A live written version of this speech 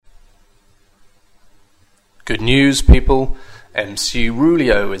Good news, people. MC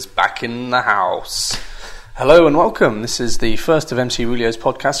Rulio is back in the house. Hello and welcome. This is the first of MC Rulio's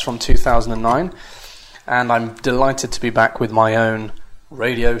podcasts from 2009, and I'm delighted to be back with my own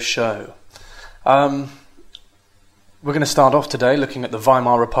radio show. We're going to start off today looking at the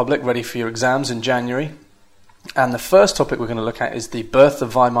Weimar Republic, ready for your exams in January. And the first topic we're going to look at is the birth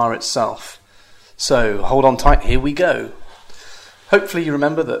of Weimar itself. So hold on tight, here we go. Hopefully you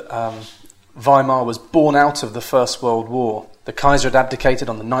remember that Weimar was born out of the First World War. The Kaiser had abdicated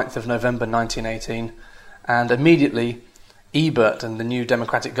on the 9th of November 1918, and immediately Ebert and the new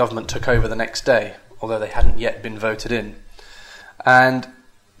democratic government took over the next day, although they hadn't yet been voted in. And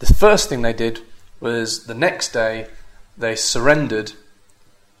the first thing they did was the next day they surrendered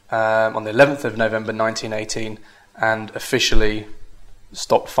on the 11th of November 1918 and officially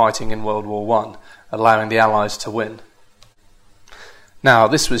stopped fighting in World War I, allowing the Allies to win. Now,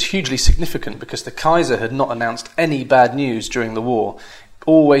 this was hugely significant because the Kaiser had not announced any bad news during the war,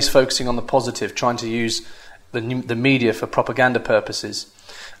 always focusing on the positive, trying to use the media for propaganda purposes.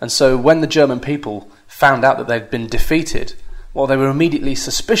 And so when the German people found out that they'd been defeated, well, they were immediately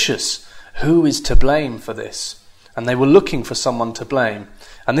suspicious. Who is to blame for this? And they were looking for someone to blame.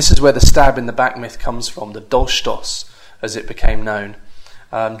 And this is where the stab in the back myth comes from, the Dolchstoß, as it became known.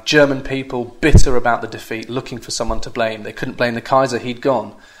 German people bitter about the defeat, looking for someone to blame. They couldn't blame the Kaiser, he'd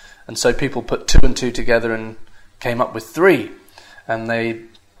gone. And so people put two and two together and came up with three. And they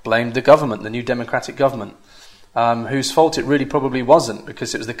blamed the government, the new democratic government, whose fault it really probably wasn't,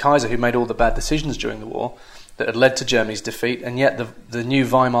 because it was the Kaiser who made all the bad decisions during the war that had led to Germany's defeat, and yet the new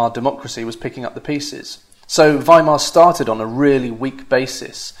Weimar democracy was picking up the pieces. So Weimar started on a really weak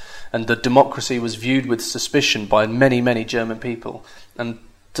basis, and the democracy was viewed with suspicion by many, many German people. And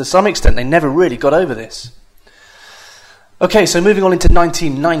to some extent, they never really got over this. Okay, so moving on into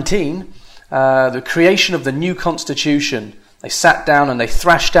 1919, the creation of the new constitution. They sat down and they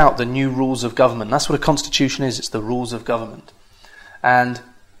thrashed out the new rules of government. That's what a constitution is, it's the rules of government. And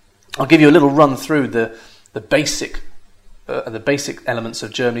I'll give you a little run through the basic elements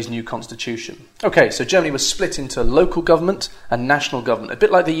of Germany's new constitution. Okay, so Germany was split into local government and national government, a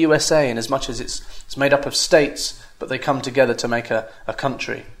bit like the USA in as much as it's made up of states, but they come together to make a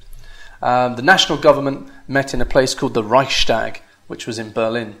country. The national government met in a place called the Reichstag, which was in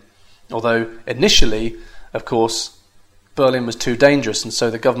Berlin. Although initially, of course, Berlin was too dangerous, and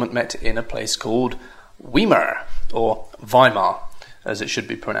so the government met in a place called Weimar, or Weimar, as it should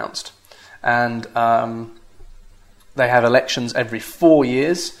be pronounced. And they have elections every 4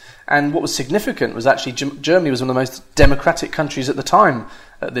 years, and what was significant was actually Germany was one of the most democratic countries at the time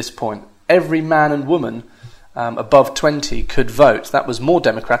at this point. Every man and woman above 20 could vote. That was more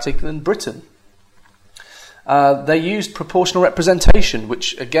democratic than Britain. They used proportional representation,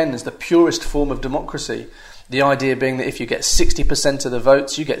 which again is the purest form of democracy. The idea being that if you get 60% of the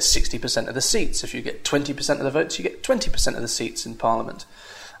votes, you get 60% of the seats. If you get 20% of the votes, you get 20% of the seats in Parliament.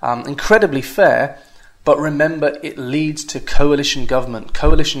 Incredibly fair. But remember, it leads to coalition government.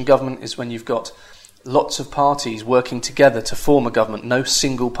 Coalition government is when you've got lots of parties working together to form a government, no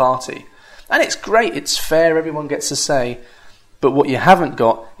single party. And it's great, it's fair, everyone gets a say. But what you haven't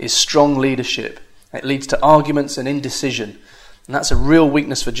got is strong leadership. It leads to arguments and indecision. And that's a real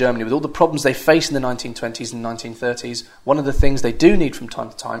weakness for Germany. With all the problems they face in the 1920s and 1930s, one of the things they do need from time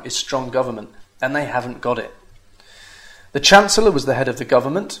to time is strong government. And they haven't got it. The Chancellor was the head of the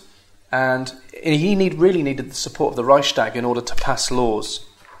government, and he really needed the support of the Reichstag in order to pass laws.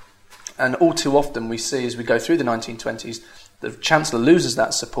 And all too often we see as we go through the 1920s, the Chancellor loses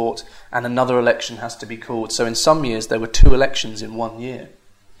that support and another election has to be called. So in some years there were 2 elections in 1 year.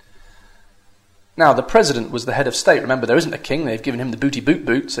 Now the President was the head of state. Remember, there isn't a king, they've given him the booty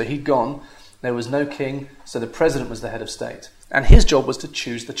boot, so he'd gone. There was no king, so the President was the head of state. And his job was to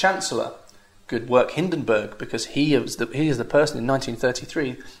choose the Chancellor. Good work, Hindenburg, because he is the person in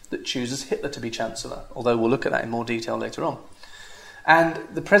 1933 that chooses Hitler to be Chancellor, although we'll look at that in more detail later on. And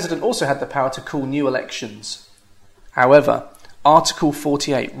the President also had the power to call new elections. However, Article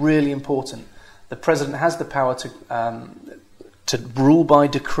 48, really important, the President has the power to rule by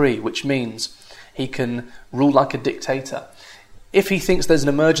decree, which means he can rule like a dictator. If he thinks there's an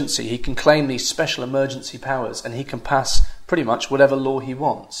emergency, he can claim these special emergency powers and he can pass pretty much whatever law he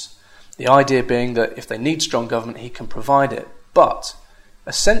wants. The idea being that if they need strong government, he can provide it. But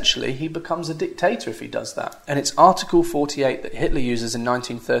essentially, he becomes a dictator if he does that. And it's Article 48 that Hitler uses in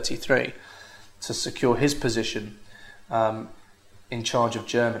 1933 to secure his position in charge of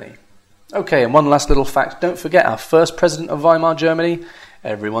Germany. Okay, and one last little fact. Don't forget our first president of Weimar Germany,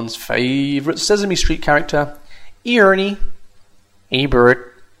 everyone's favourite Sesame Street character, Ernie.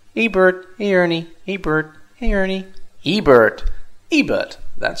 Ebert, Ernie, Ebert, Hey, Ernie. Ebert. Ebert.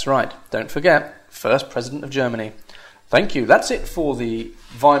 That's right. Don't forget, first president of Germany. Thank you. That's it for the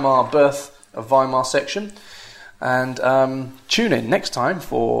Weimar birth of Weimar section. And tune in next time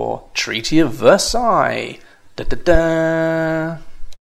for Treaty of Versailles. Da da da.